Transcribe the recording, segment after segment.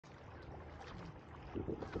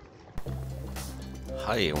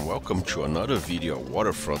Hi and welcome to another video of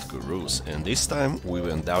Waterfront Gurus, and this time we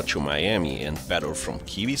went down to Miami and paddled from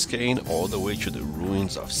Key Biscayne all the way to the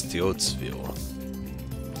ruins of Stiltsville.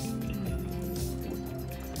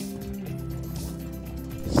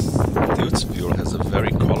 Stiltsville has a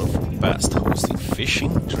very colorful past, hosting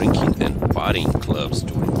fishing, drinking and partying clubs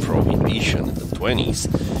during Prohibition in the 20s.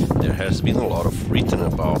 There has been a lot of written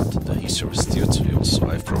about the history of Stiltsville, so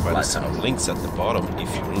I've provided some links at the bottom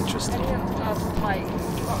if you're interested.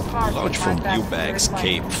 We launched from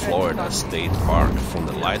Cape, Florida State Park. From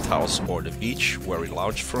the lighthouse or the beach where we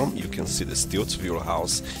launched from, you can see the Stiltsville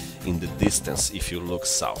house in the distance if you look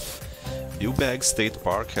south. Bilbag State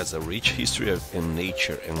Park has a rich history in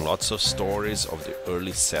nature and lots of stories of the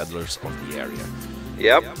early settlers of the area.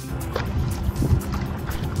 Yep.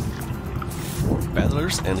 For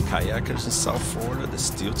paddlers and kayakers in South Florida, the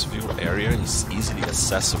Stiltsville area is easily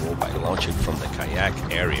accessible by launching from the kayak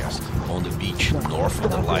areas on the beach north of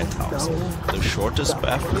the lighthouse. The shortest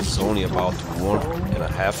path is only about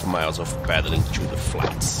 1.5 miles of paddling to the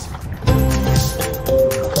flats.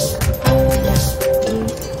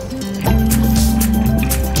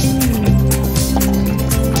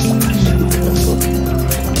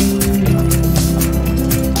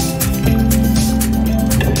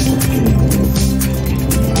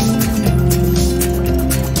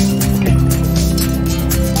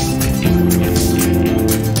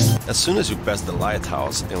 As soon as you pass the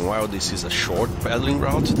lighthouse, and while this is a short paddling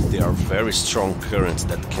route, there are very strong currents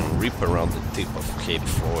that can rip around the tip of Cape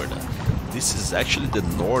Florida. This is actually the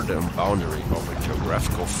northern boundary of a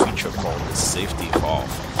geographical feature called the Safety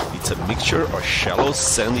Valve. It's a mixture of shallow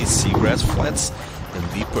sandy seagrass flats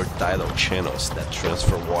and deeper tidal channels that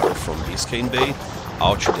transfer water from Biscayne Bay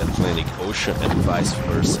out to the Atlantic Ocean and vice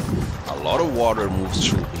versa. A lot of water moves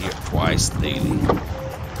through here twice daily.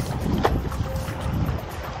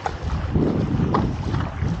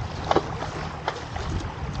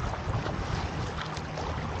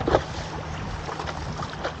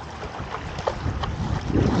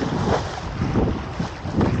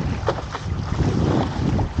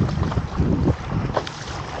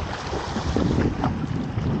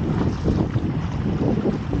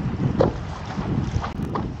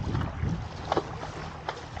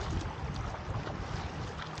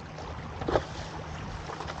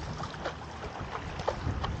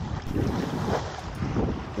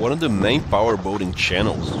 One of the main power boating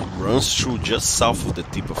channels runs through just south of the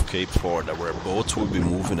tip of Cape Florida, where boats will be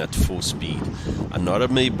moving at full speed. Another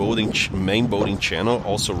main boating channel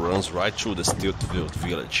also runs right through the Stiltsville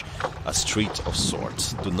village, a street of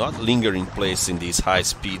sorts. Do not linger in place in these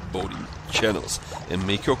high-speed boating channels and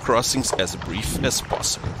make your crossings as brief as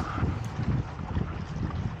possible.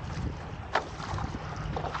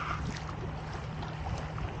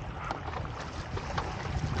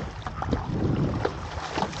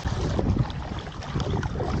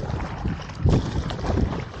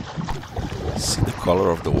 See the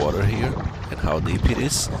color of the water here and how deep it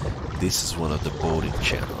is? This is one of the boating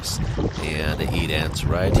channels, and it ends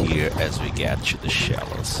right here as we get to the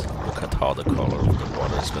shallows. Look at how the color of the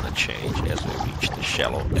water is going to change as we reach the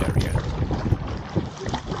shallow area.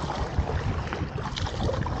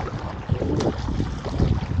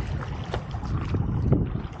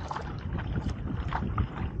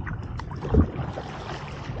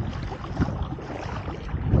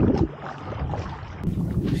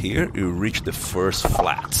 Here you reach the first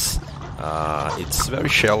flats. It's very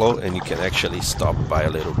shallow and you can actually stop by a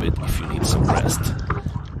little bit if you need some rest.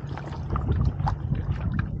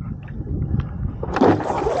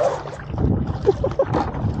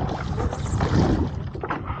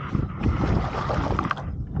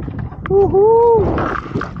 Woohoo!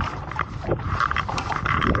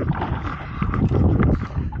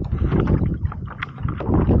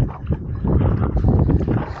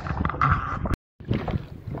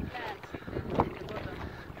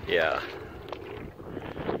 Yeah.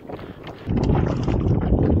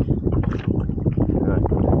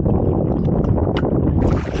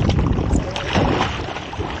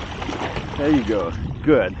 There you go.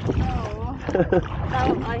 Good.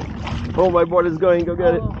 Oh, my board is going. Go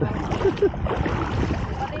get it.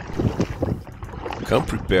 Come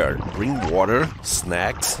prepared. Bring water,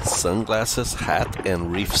 snacks, sunglasses, hat,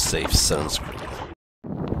 and reef-safe sunscreen.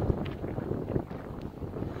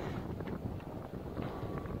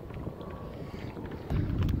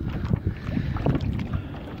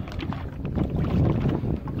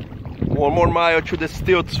 One more mile to the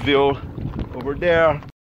Stiltsville over there.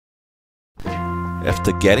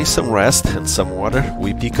 After getting some rest and some water,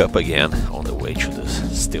 we pick up again on the way to the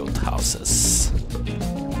stilt houses.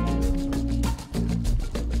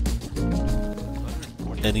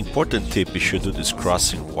 An important tip is to do this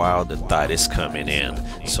crossing while the tide is coming in,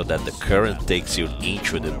 so that the current takes you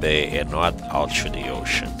into the bay and not out to the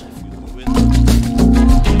ocean.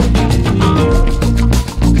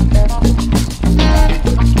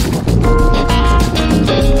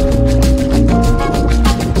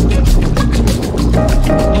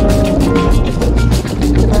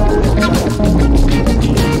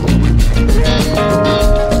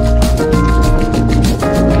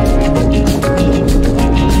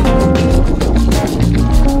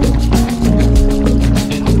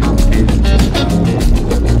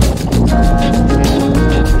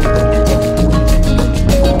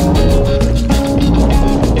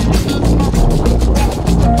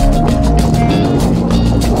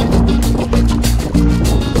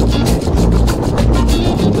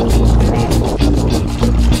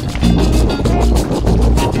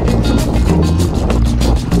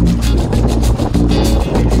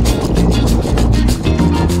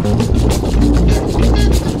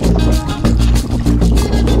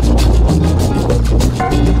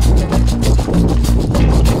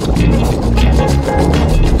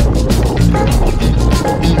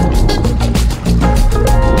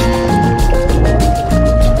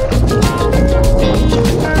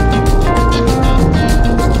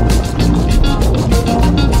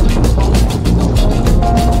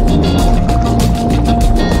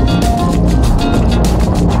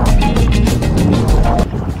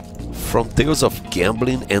 From tales of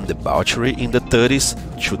gambling and debauchery in the 30s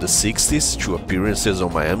to the 60s to appearances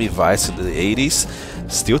on Miami Vice in the 80s,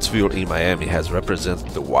 Stiltsville in Miami has represented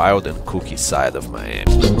the wild and kooky side of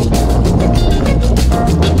Miami.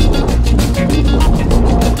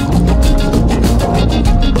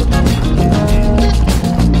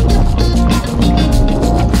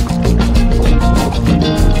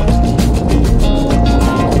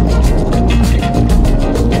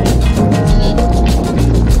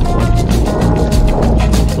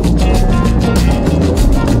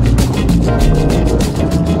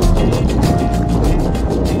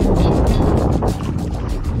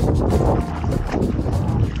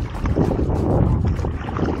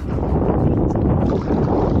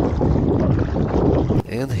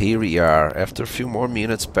 And here we are, after a few more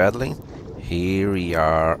minutes paddling, here we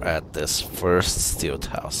are at this first stilt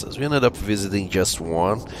houses. We ended up visiting just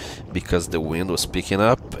one because the wind was picking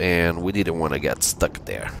up and we didn't want to get stuck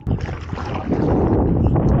there.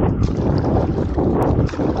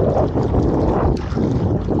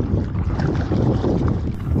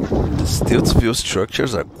 The Stiltsville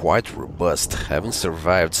structures are quite robust, having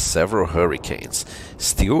survived several hurricanes.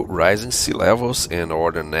 Still, rising sea levels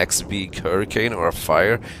and/or the next big hurricane or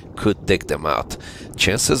fire could take them out.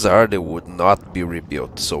 Chances are they would not be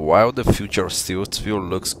rebuilt, so while the future of Stiltsville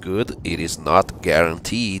looks good, it is not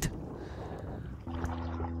guaranteed.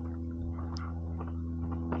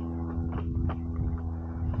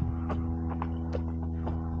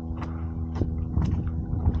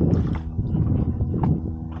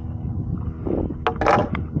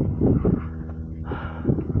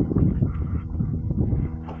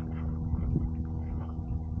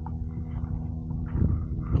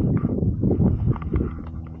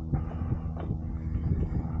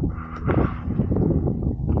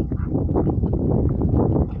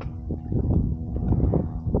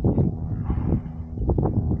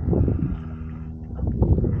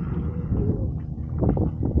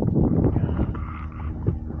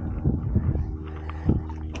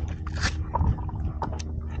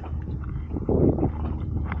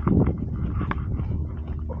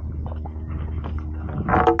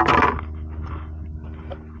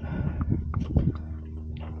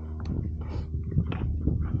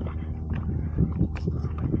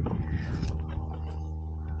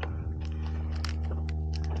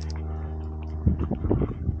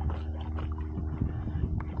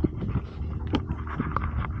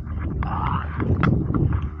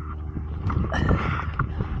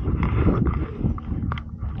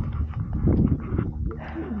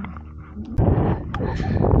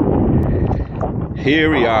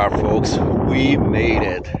 Here we are, folks. We made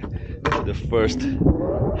it to the first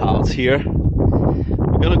house here.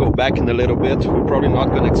 We're gonna go back in a little bit. We're probably not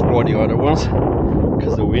gonna explore the other ones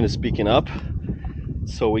because the wind is picking up.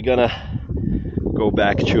 So we're gonna go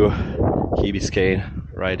back to Key Biscayne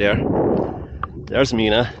right there. There's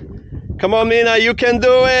Mina. Come on, Mina, you can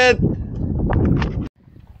do it!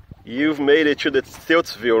 You've made it to the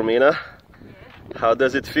Stiltsville, Mina. How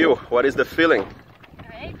does it feel? What is the feeling?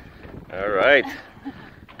 Great. All right.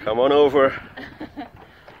 Come on over.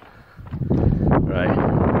 Right.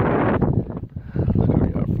 Look where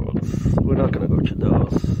we are, folks. We're not gonna go to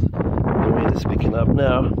those. The wind is picking up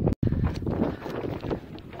now.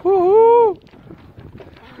 Woohoo!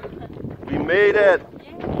 made it!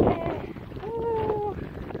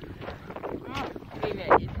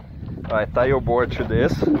 Alright, tie your board to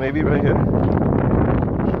this, maybe right here.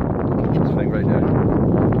 This thing right there.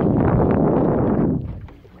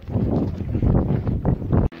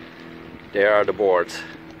 There are the boards.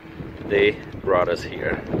 They brought us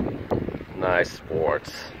here. Nice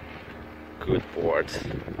boards. Good boards.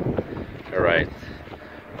 Alright.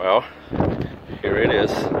 Well, here it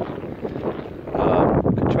is.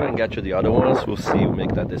 Could try and get you the other ones. We'll see, we'll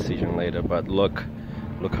make that decision later. But look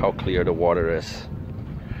how clear the water is.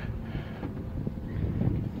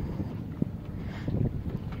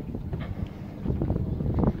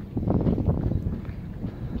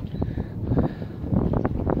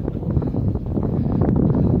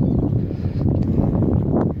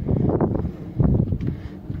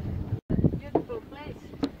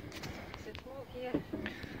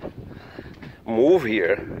 Move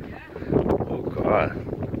here? Oh God,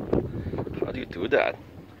 how do you do that?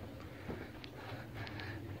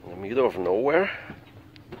 In the middle of nowhere?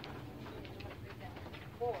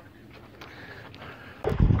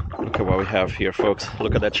 Look at what we have here, folks.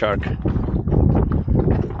 Look at that shark.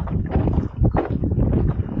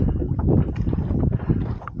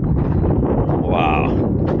 Wow.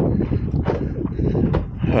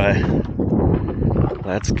 All right,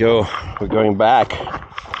 let's go. We're going back.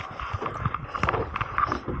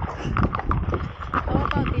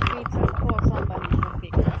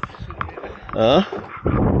 Huh?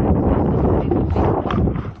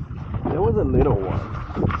 There was a little one.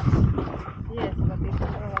 Yes, but it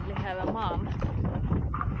probably have a mom.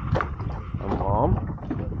 A mom?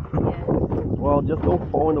 Yeah. Well, just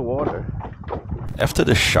don't fall in the water. After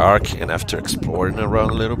the shark and after exploring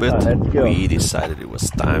around a little bit, we decided it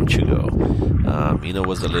was time to go. Mina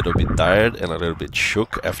was a little bit tired and a little bit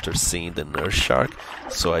shook after seeing the nurse shark,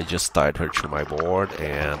 so I just tied her to my board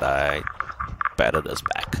and I patted us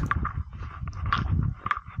back.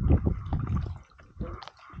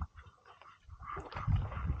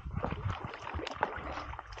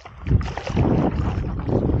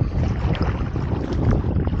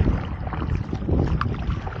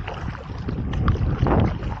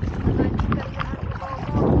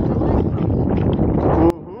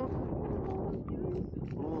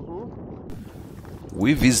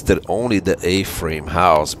 We visited only the A-frame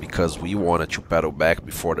house because we wanted to paddle back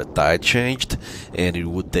before the tide changed and it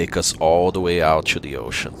would take us all the way out to the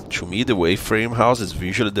ocean. To me, the A-frame house is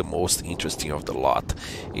visually the most interesting of the lot.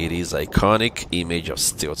 It is an iconic image of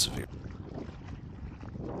Stiltsville.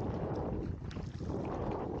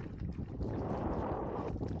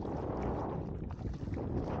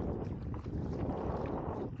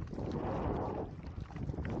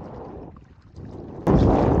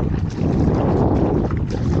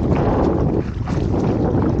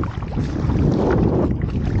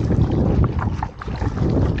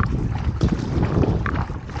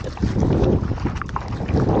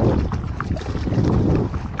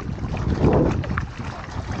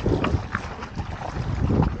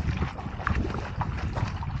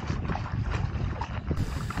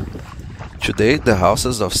 Today, the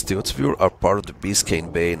houses of Stiltsville are part of the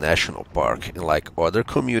Biscayne Bay National Park, and like other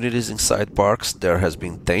communities inside parks, there has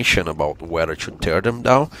been tension about whether to tear them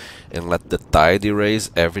down and let the tide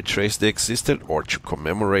erase every trace they existed or to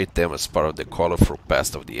commemorate them as part of the colorful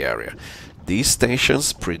past of the area. These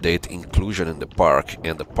tensions predate inclusion in the park,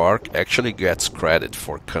 and the park actually gets credit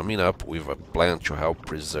for coming up with a plan to help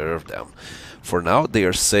preserve them. For now, they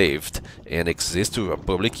are saved and exist with a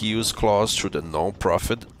public use clause through the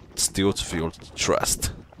non-profit Stiltsville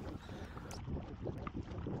Trust.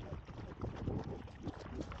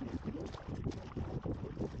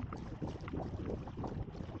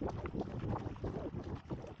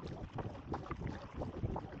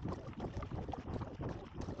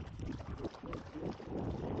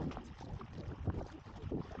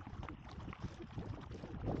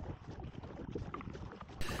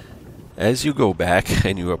 As you go back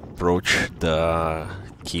and you approach the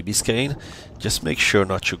Key Biscayne, just make sure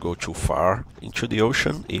not to go too far into the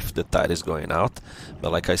ocean if the tide is going out.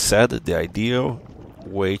 But like I said, the ideal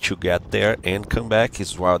way to get there and come back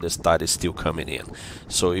is while the tide is still coming in.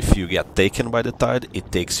 So if you get taken by the tide,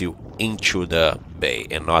 it takes you into the bay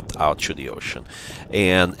and not out to the ocean.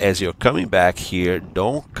 And as you're coming back here,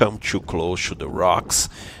 don't come too close to the rocks.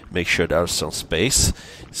 Make sure there's some space.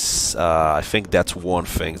 I think that's one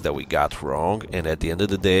thing that we got wrong, and at the end of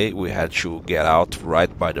the day we had to get out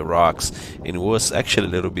right by the rocks, and it was actually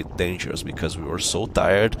a little bit dangerous because we were so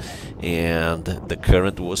tired and the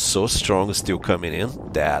current was so strong still coming in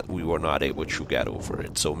that we were not able to get over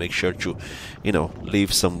it. So make sure to,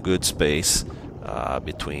 leave some good space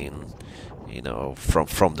between,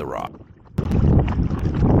 from the rock.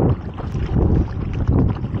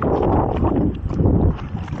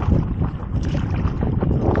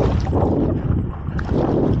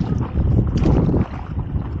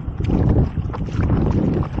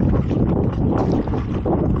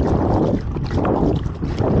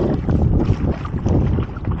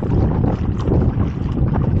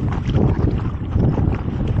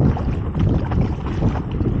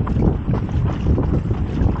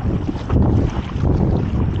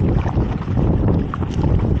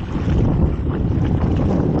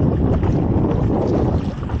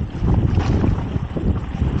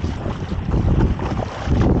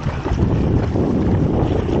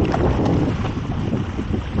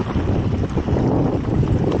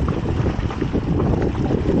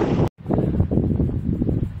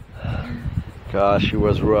 Gosh, it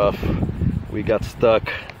was rough. We got stuck.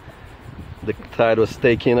 The tide was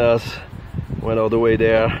taking us, went all the way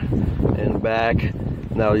there and back.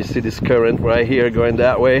 Now you see this current right here going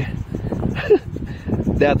that way.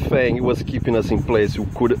 That thing was keeping us in place.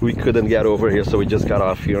 We couldn't get over here, so we just got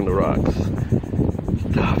off here on the rocks.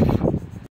 Tough.